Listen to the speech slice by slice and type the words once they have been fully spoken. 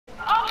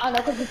Oh no,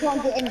 because we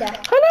can't get in there.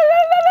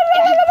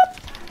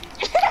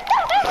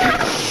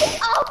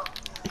 Oh.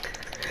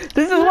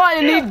 This is why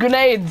I need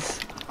grenades.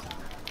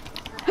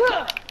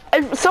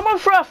 If someone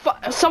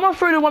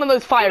threw one of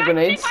those fire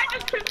grenades. I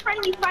just put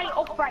friendly fire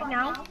up right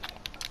now.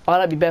 Oh,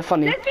 that'd be bare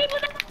funny. There's people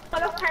that...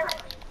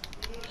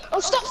 Oh,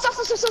 stop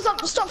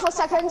for a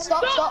second.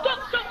 Stop.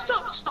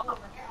 Stop.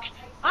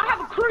 I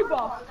have a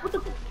crowbar. What the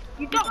f?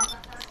 You don't.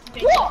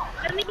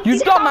 What? You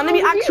dumb man, let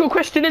me ask you a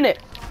question, innit?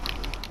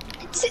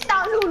 Sit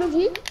down, all of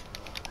you.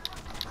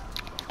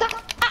 Don't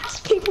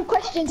ask people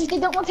questions if they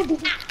don't want to be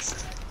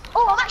asked.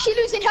 Oh, I'm actually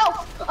losing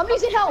health. I'm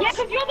losing health. Yeah,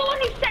 because you're the one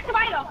who set the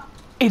fire.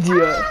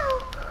 Idiot.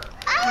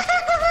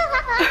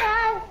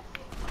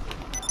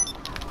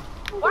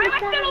 Why am I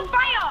still on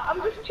fire?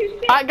 I'm just too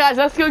sick. Alright guys,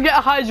 let's go get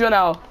a Hydra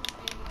now.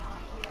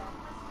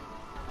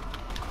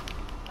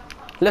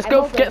 Let's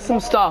go get some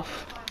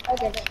stuff.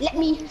 Okay, let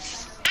me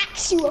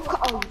ask you a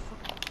question.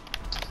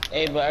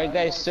 Hey, but are you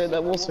guys sure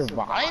that we'll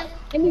survive?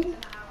 Let me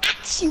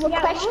ask you a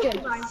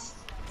question.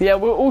 Yeah,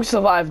 we'll all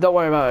survive, don't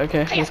worry about it,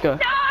 okay? Let's go. No,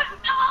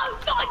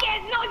 not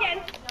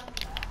again.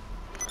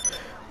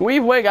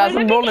 Weave way guys,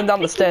 I'm rolling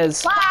down the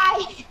stairs.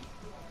 Bye.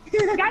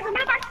 Guys, I'm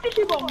gonna buy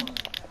sticky bombs.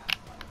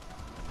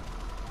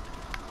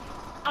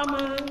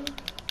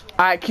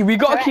 Alright, we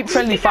gotta keep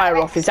friendly fire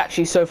off, it's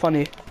actually so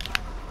funny.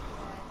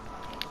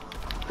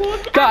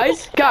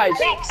 Guys,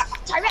 Tyrex.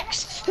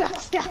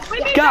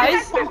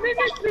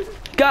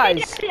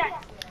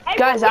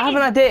 Guys, I have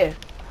an idea.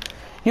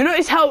 You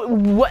notice how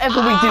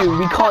whatever we do,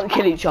 we can't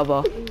kill each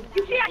other.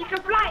 You see that? You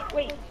can fly.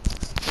 Wait.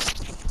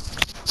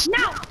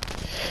 Now.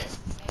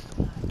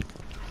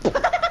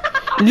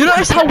 You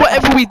notice how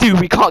whatever we do,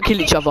 we can't kill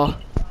each other.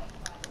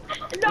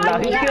 No,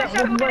 he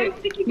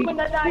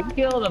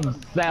killed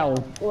himself.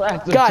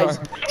 Guys,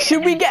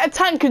 should we get a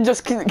tank and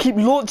just keep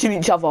launching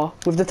each other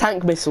with the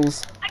tank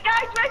missiles?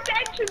 Guys, where's the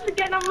entrance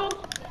again? I'm lost.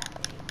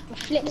 For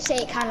flip's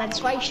sake, Hannah,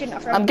 that's why you shouldn't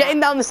have thrown I'm getting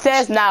down the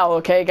stairs now,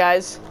 okay,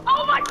 guys?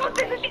 Oh my god,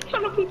 there's a shit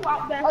ton of people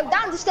out there. Oh,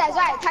 down the stairs,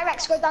 right.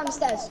 Tyrex, go down the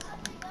stairs.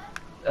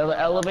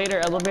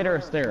 Elevator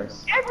or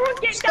stairs? Everyone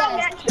get down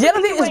there. The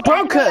elevator's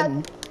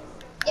broken.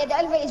 Yeah, the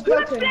elevator's Who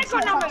has broken. flare It's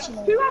gun not on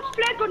functioning. Who has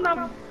flare gun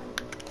ammo?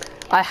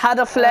 I had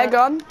a flare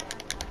gun.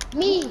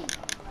 Me.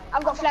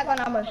 I've got flag on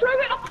ammo. Throw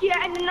it up here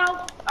and then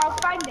I'll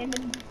find them.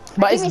 And...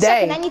 But Give it's me a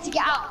second, I day. need to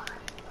get out.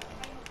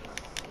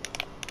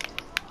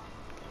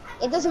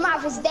 It doesn't matter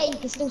if it's day, you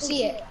can still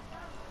see it.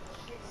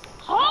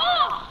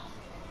 Oh!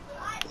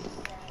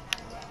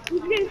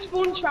 He's getting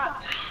spawn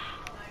trapped.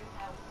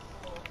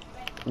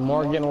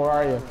 Morgan, where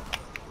are you?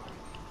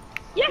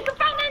 Yes, I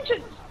found the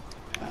entrance.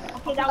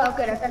 Okay, that Oh, was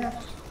good, I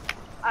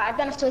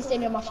don't have to waste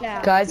any of my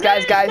flare. Guys,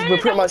 we're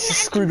pretty much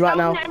screwed right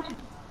now.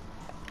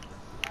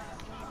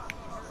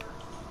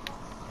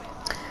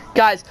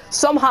 Guys,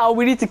 somehow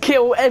we need to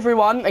kill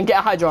everyone and get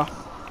a Hydra.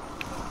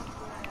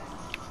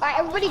 Right,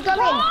 everybody go in.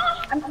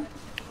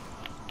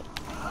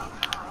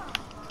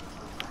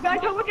 Guys,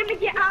 how are we gonna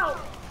get out?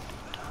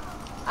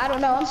 I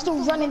don't know, I'm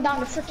still running down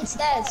the freaking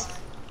stairs.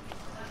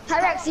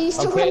 Tyrex, are you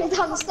still Okay. running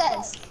down the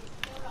stairs?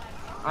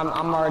 I'm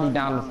already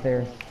down the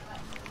stairs.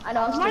 I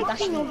know, I'm still My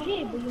thing dashing. over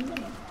here, but you know.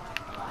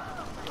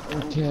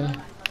 Okay.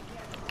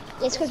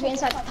 It's because we're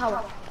inside the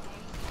tower.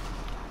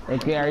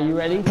 Okay, are you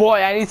ready?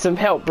 Boy, I need some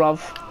help, bruv.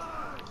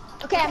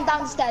 Okay, I'm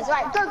down the stairs.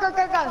 Right, go.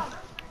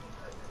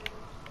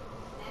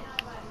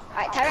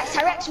 Right,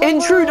 Tyrex. Wait,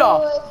 Intruder!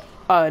 wait.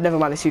 Oh, never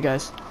mind, it's you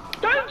guys.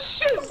 Don't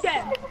shoot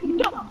them! You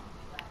don't.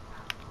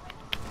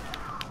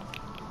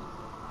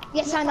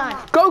 Yes, I know.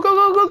 Go,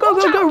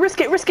 risk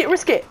it.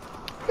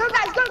 Go,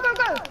 guys, go.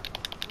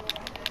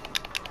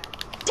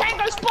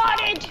 Tango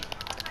spotted!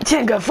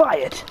 Tango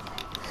fired.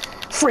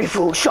 Free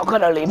fall,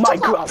 shotgun only,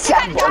 Minecraft,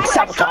 sandbox,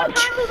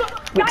 sabotage.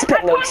 We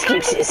expect no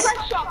excuses.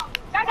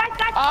 Guys, I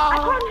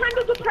can't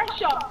handle the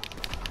pressure.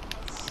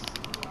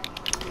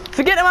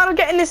 Forget about I'm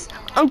getting this.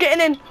 I'm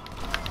getting in.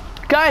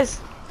 Guys.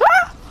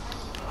 Ah!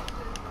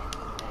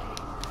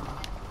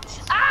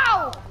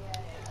 Ow!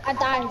 I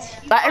died.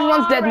 Like,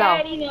 everyone's dead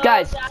now.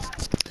 Guys,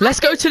 let's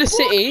go to the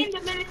city. In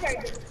the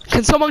military.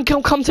 Can someone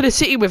come to the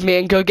city with me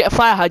and go get a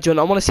fire hydrant?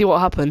 I want to see what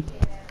happened.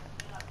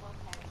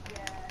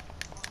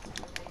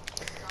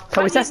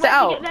 Can we test it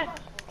out?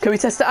 Can we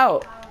test it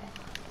out?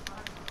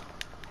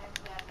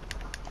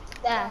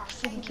 There,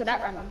 you can kill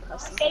that random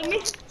person. They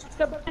missed.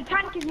 The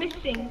tank is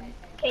missing.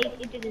 Okay,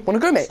 it didn't. Wanna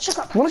go, mate? Shut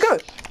up. Wanna go?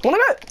 What Come are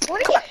on.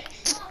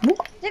 you?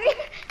 What?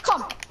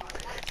 Come.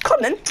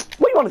 Come then.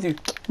 What do you want to do?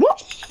 What?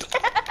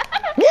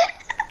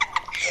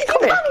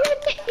 Come here.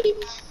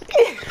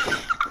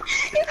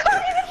 You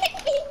can't even hit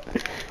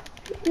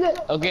me. Look.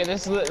 Okay,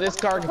 this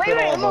car can Wait, fit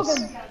all of us.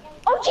 Morgan.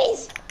 Oh,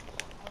 jeez.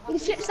 He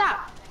flips out.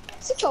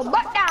 Sit your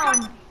butt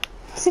down.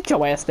 Sit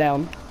your ass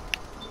down.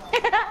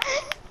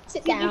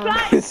 Sit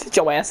down. Sit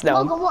your ass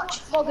down. Morgan,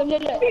 watch. Morgan,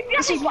 look.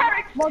 This is what.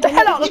 Get the Morgan,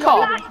 hell out of the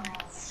car.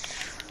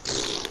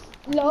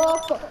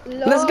 Look.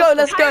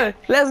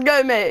 Let's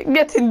go, mate.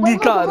 Get in the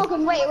car.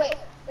 Morgan, wait.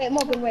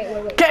 Morgan,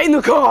 wait. Get in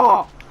the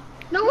car.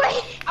 No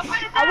way. I'm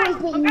gonna die. I was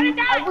I'm gonna beating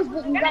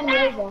die. run me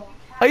over.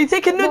 Are you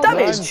taking no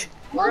damage?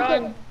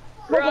 Morgan,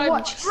 Morgan,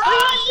 watch.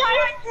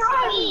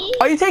 Run!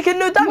 Are you taking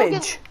no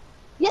damage?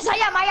 Yes, I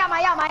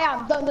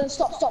am. Don't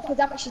stop, because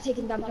I'm actually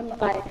taking damage. I'm not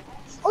bad.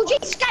 Oh,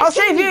 Jesus, guys, I'll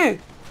save you.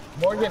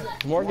 Morgan.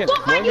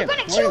 Stop, man, you're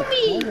gonna kill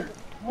me.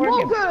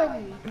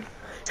 Morgan.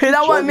 Hey,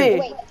 that wasn't me.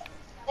 Wait.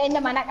 No,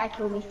 man, that guy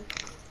killed me.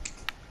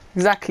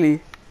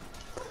 Exactly.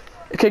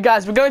 Okay,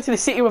 guys, we're going to the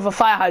city with a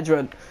fire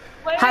hydrant.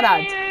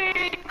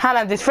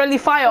 Hanan, there's friendly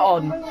fire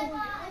on.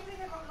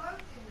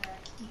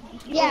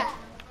 Yeah.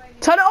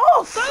 Turn it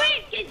off.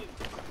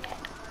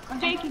 I'm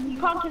joking, you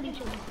can't kill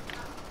each other.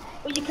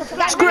 Or you can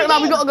Screw it,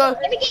 man, we gotta go.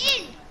 Let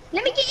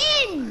me get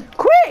in.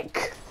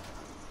 Quick.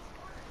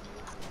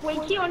 Wait,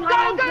 Keon,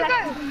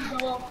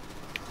 Go.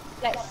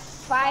 Like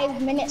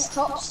 5 minutes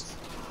tops.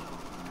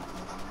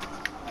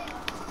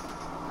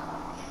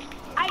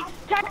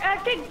 I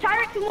think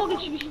Tyrex and Morgan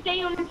should be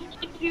staying on and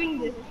keep doing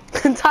this.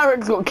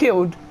 Tyrex got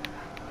killed.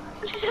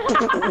 I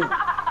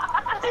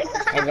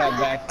got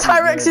back.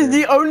 Tyrex is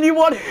the only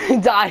one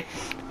who died.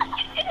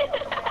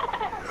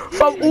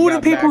 From all the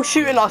people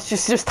shooting us,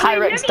 just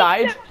Tyrex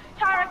died.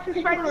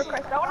 Tyrex's friend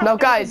request. Now,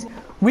 guys,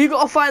 we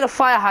gotta find a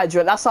fire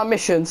hydrant. That's our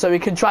mission, so we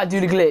can try to do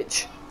the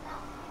glitch.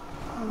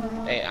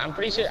 Hey, I'm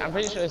pretty sure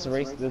it's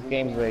racist. This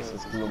game's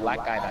racist because the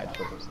black guy died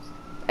first.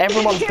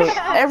 Everyone's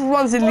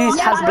at least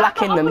has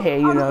black in them here,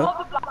 you know.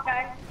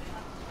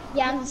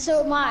 Yeah, and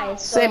so am I.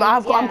 So, Same.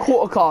 I'm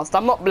quarter caste.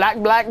 I'm not black,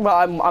 but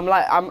I'm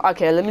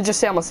okay. Let me just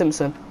say I'm a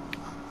Simpson.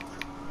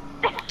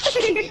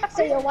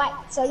 So you're white.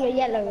 So you're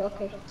yellow.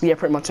 Okay. Yeah,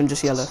 pretty much. I'm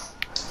just yellow.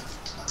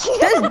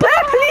 There's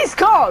bare police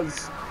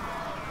cars.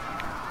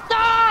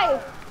 Die!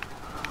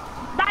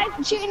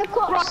 Guys, Shooting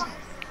across.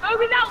 Go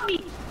without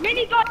me.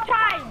 Mini got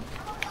time.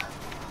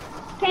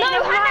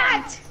 No,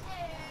 Hanad!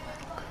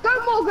 Go,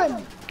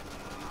 Morgan.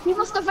 We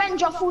must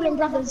avenge our fallen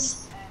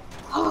brothers.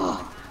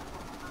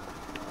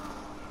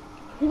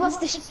 We must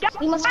catch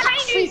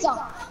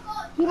Frieza.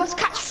 We must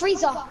catch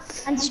Frieza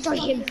and destroy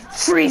him.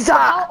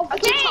 Frieza!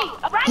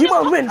 You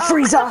won't win,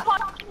 Frieza!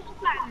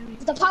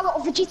 The power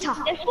of Vegeta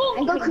and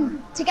Goku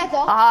together.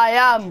 I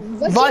am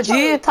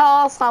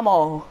Vegeta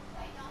Samo.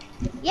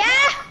 Yeah!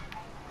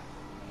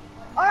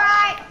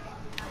 Alright!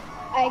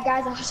 Alright,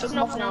 guys, I have to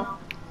off now.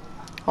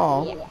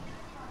 Oh. Yeah.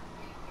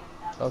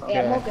 Okay.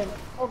 Yeah, Morgan,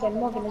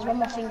 there's one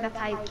more thing that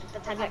I'd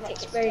like to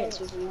experience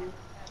with you.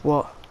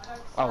 What?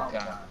 Oh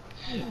god.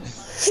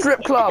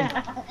 Strip club.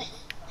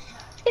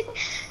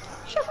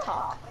 Shut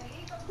up.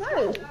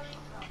 No.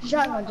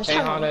 John, just Hey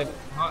hang on. Hana,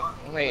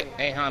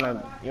 hey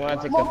Hana, you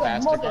wanna take the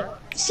faster Morgan. car?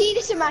 See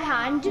this in my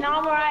hand? No,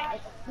 I'm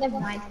alright. Never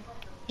mind.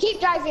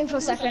 Keep driving for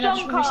a second. I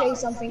just want to show you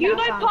something. You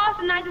that I go found. past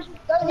and I just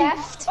Go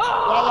left.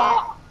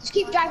 Yeah. Just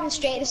keep driving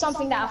straight. There's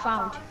something that I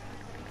found.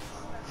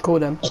 Call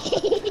them.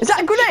 Is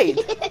that a grenade?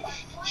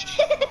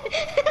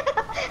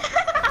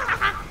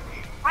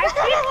 I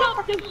picked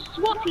up the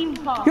SWAT team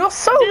car. You're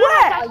so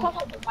wet.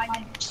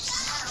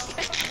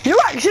 You're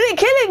actually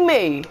killing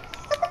me.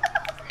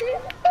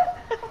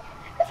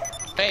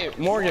 Hey,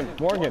 Morgan.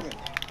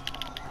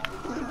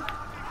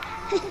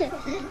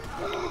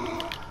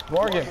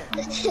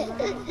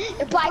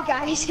 Bye,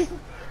 guys.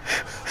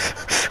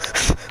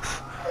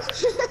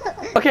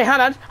 Okay,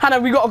 Hannah,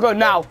 we gotta go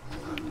now.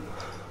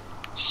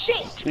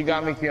 Shit. You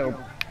got me killed.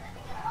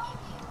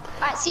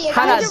 Alright, see you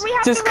Hannah, guys.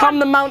 just come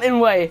the mountain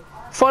way.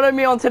 Follow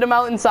me onto the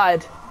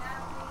mountainside.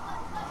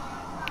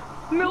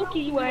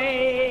 Milky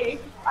Way.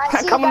 Alright,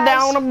 see you Coming guys.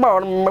 down the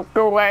bottom of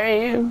the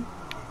way.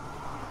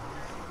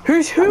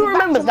 Who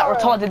remembers that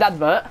retarded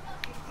advert?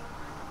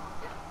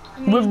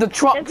 With the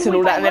trucks and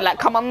all that, and they're like,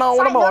 come on down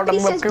the bottom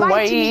of the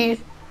way.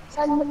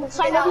 So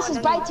nobody says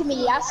bye to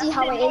me. I see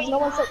how it is. No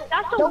one says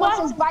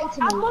bye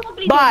to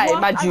me. Bye,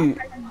 Maju.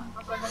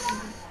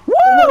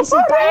 Nobody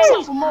says bye Woo,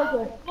 except for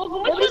Morgan.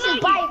 Nobody says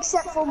bye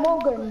except for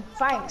Morgan.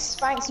 Thanks,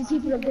 you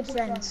people are good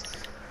friends.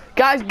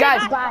 Guys,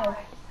 Bye.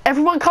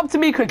 everyone come to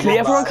me quickly.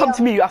 Everyone come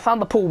to me. I found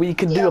the pool. We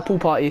can do a pool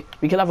party.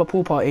 We can have a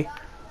pool party.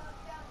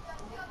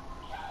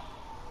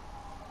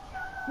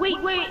 Wait,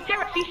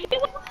 Derek, you see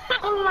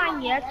what's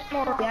online yet?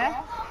 Tomorrow,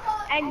 yeah?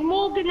 And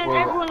Morgan and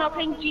everyone are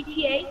playing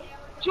GTA.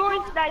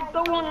 Join that,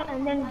 go on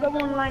and then go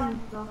online and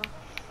stuff.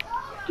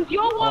 Cause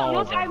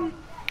your time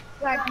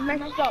like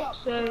messed up,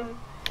 so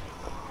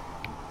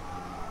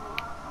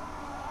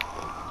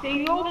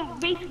you're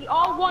basically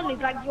R1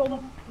 is like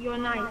your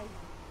night.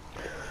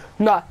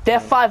 No, they're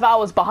 5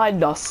 hours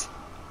behind us.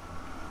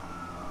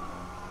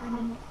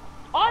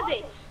 Are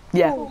they?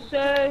 Yeah. Cool,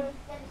 so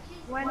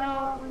when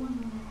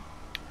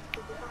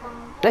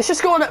Let's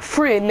just go on at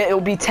 3 and it'll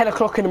be 10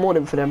 o'clock in the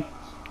morning for them.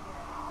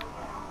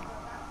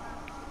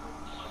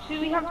 so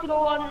we have to go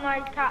on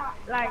like at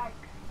like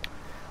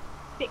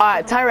 6.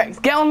 Alright,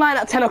 Tyrex, get online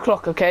at 10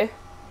 o'clock, okay?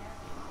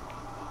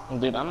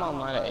 Dude, I'm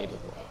online at 8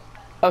 o'clock.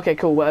 Okay,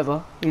 cool,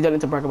 whatever. You don't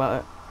need to brag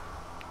about it.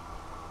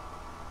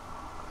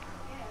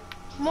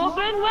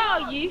 Morgan, where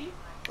are you?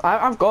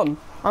 I've gone.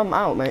 I'm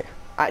out, mate.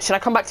 Alright, should I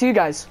come back to you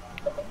guys?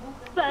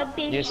 But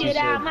this Yes, you shit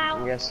should. I'm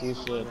out. Yes, you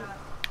should.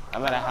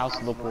 I'm at a house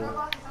of the pool.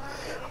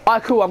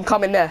 Alright, cool, I'm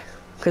coming there.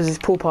 Because it's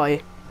pool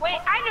party. Wait,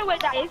 I know where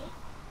that is.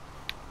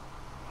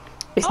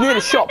 It's near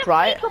the shop,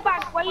 right?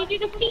 Back where you do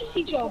the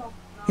PC job.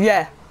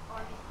 Yeah.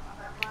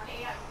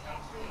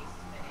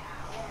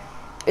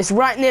 It's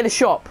right near the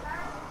shop.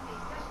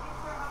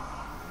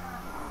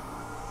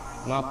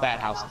 Not that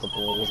house at the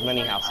pool. There's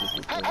many houses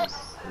with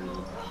pools.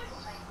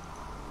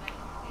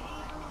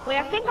 Wait,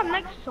 I think I'm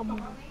next to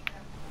someone.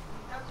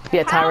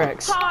 Yeah,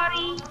 Tyrex. House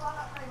party.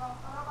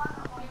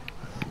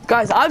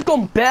 Guys, I've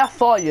gone bare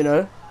far, you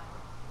know.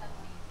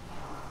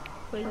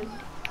 Wait.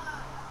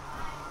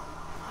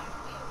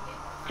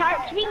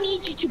 Tyrex, we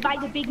need you to buy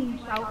the big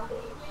news outfit.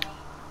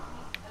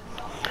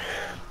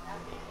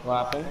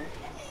 What happened?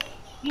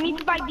 You need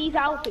to buy these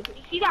outfits. You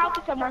see the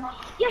outfits I'm wearing?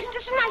 Yes,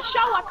 this is my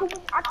show.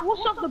 I can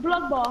what's up the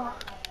blood bar.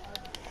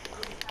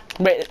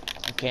 Wait,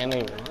 I can't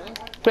even.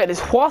 wait,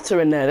 there's water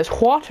in there. There's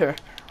water.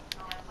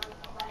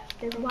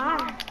 There's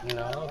why.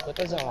 No, that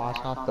doesn't wash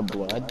off the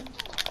blood.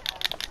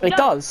 It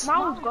does. My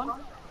one's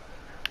gone.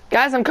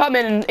 Guys, I'm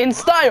coming in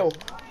style.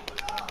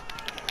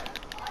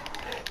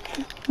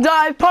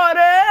 Dive party!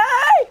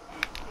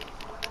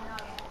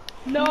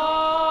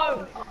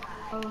 No.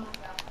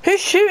 Who's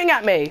shooting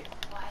at me?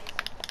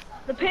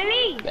 The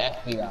police. The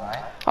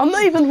FBI. I'm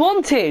not even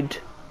wanted.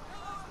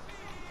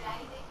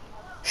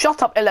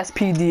 Shut up,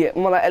 LSPD.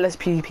 More like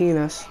LSP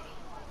penis.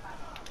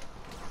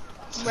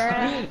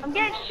 I'm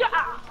getting shot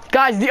at.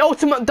 Guys, the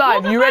ultimate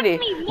dive. You ready?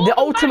 The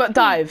ultimate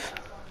dive.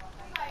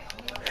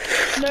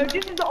 No,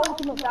 this is the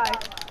ultimate dive.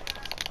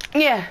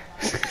 Yeah.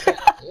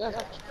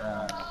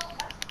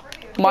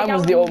 Mine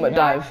was the ultimate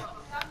dive.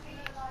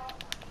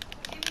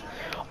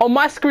 On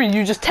my screen,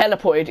 you just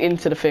teleported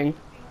into the thing.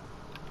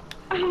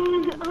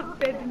 I'm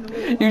dead in the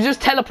water. You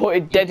just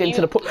teleported dead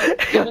into the pool.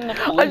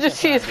 I just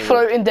see his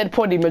floating dead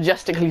body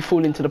majestically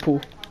fall into the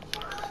pool.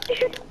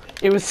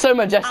 It was so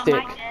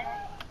majestic.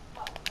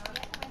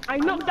 I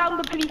knocked down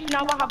the police,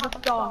 now I have a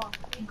star.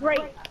 Great.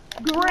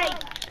 Great.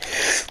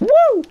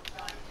 Woo!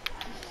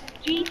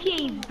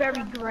 GTA is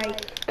very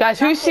great. Guys,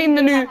 who's seen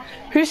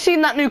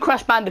that new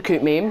Crash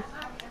Bandicoot meme?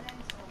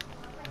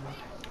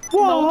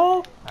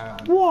 Whoa!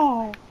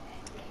 Whoa!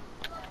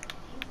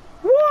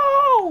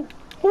 Whoa!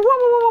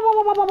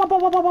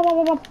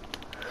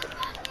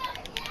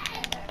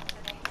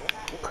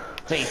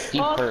 Safety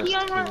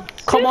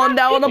first. Come on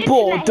down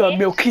aboard the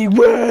Milky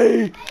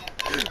Way!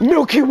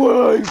 Milky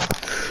Way!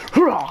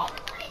 Hurrah!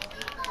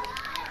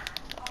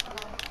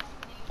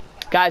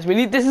 Guys,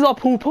 this is our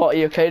pool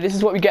party, okay? This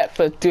is what we get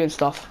for doing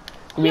stuff.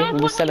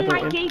 We're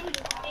celebrating.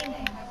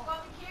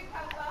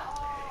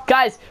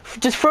 Guys,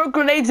 just throw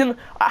grenades in.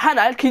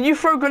 Hannah, can you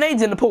throw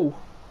grenades in the pool?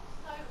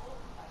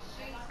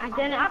 And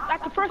then I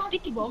can throw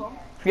sticky ball.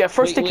 Yeah,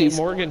 throw Wait, stickies.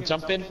 Morgan,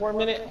 jump in for a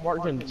minute.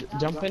 Morgan,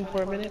 jump in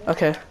for a minute.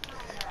 Okay.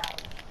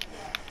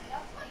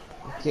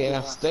 Okay,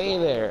 now stay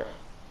there.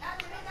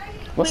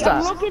 What's Wait, that?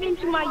 I'm logging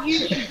into my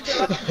YouTube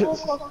so I can walk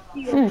across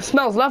the field.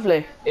 Smells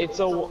lovely. It's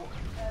a.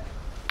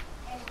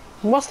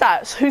 What's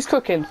that? Who's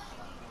cooking?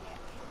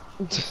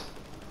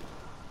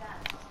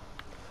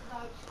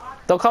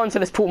 Don't come into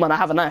this pool, man. I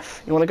have a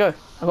knife. You wanna go?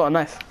 I got a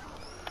knife.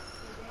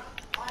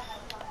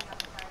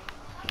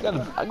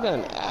 I got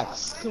an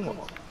axe. Come on.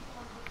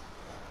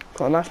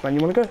 Got a knife, man.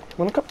 You wanna go? You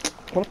wanna come?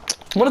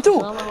 Wanna do?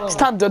 No. It's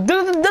time to do.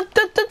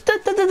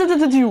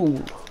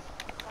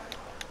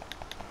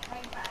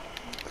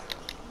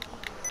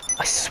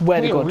 I swear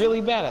to We're God.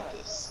 really bad at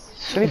this.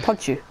 Let me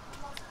punch you.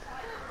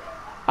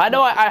 I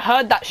know. I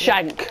heard that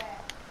shank.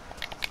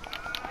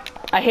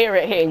 I hear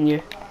it hitting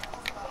you.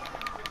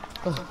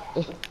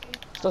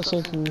 Stop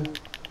shaking me.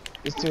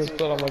 It's too much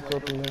blood on my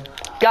coat in there.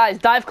 Guys,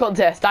 dive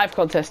contest. Dive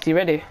contest. You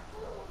ready?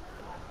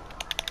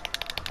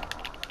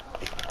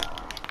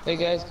 Hey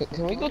guys,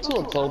 can we go to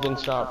a clothing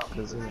shop?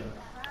 Cause,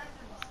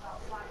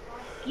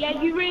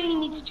 Yeah, you really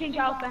need to change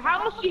your outfit.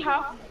 How much do you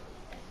have?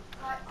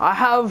 I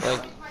have.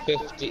 like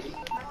 50.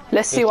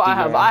 Let's see what I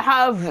have. I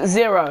have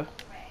 0.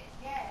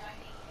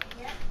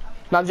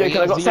 No, I'm joking.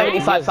 I got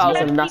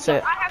 75,000 and that's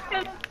it. I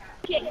have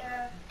 30K.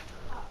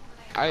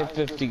 I have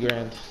 50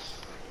 grand.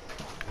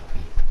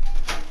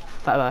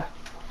 Bye bye.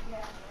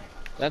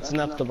 That's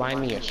enough to buy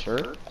me a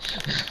shirt.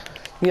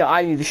 Yeah,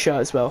 I need a shirt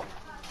as well.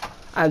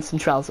 And some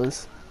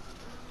trousers.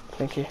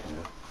 Thank you.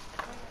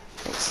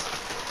 Thanks.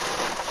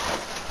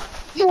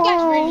 You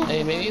guys really.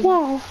 Hey, maybe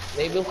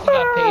if we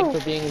got paid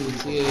for being in the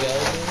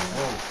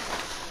CAL.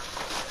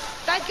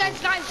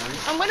 Guys,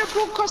 I'm gonna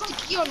broadcast to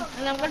Keon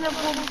and I'm gonna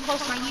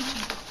broadcast my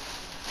YouTube.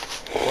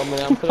 Well,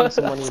 man, I'm putting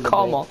some money in the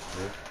Calm bank. on.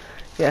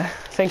 Yeah,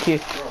 thank you.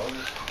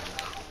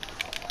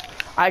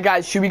 Alright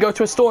guys, should we go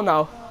to a store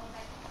now?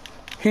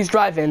 Who's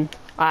driving?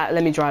 Alright,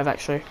 let me drive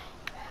actually.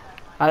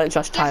 I don't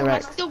trust Guys, am I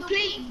Tyrex. still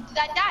playing? Did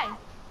I die?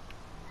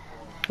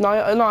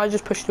 No, I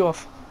just pushed you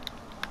off.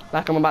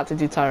 Like I'm about to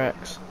do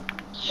Tyrex.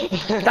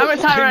 Damn it,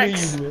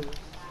 Tyrex!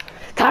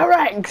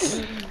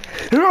 Tyrex!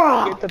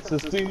 Roar! That's a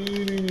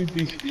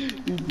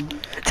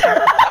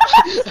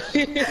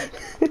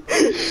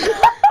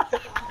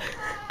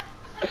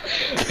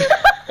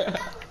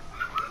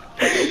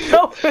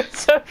No,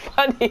 it's so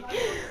funny.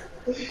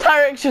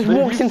 Tyrex just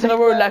walks into the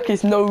road like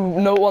it's no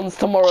one's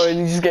tomorrow and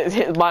he just gets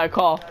hit by a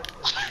car.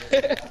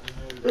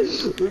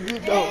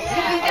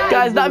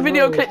 Guys, that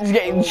video clip is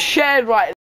getting shared right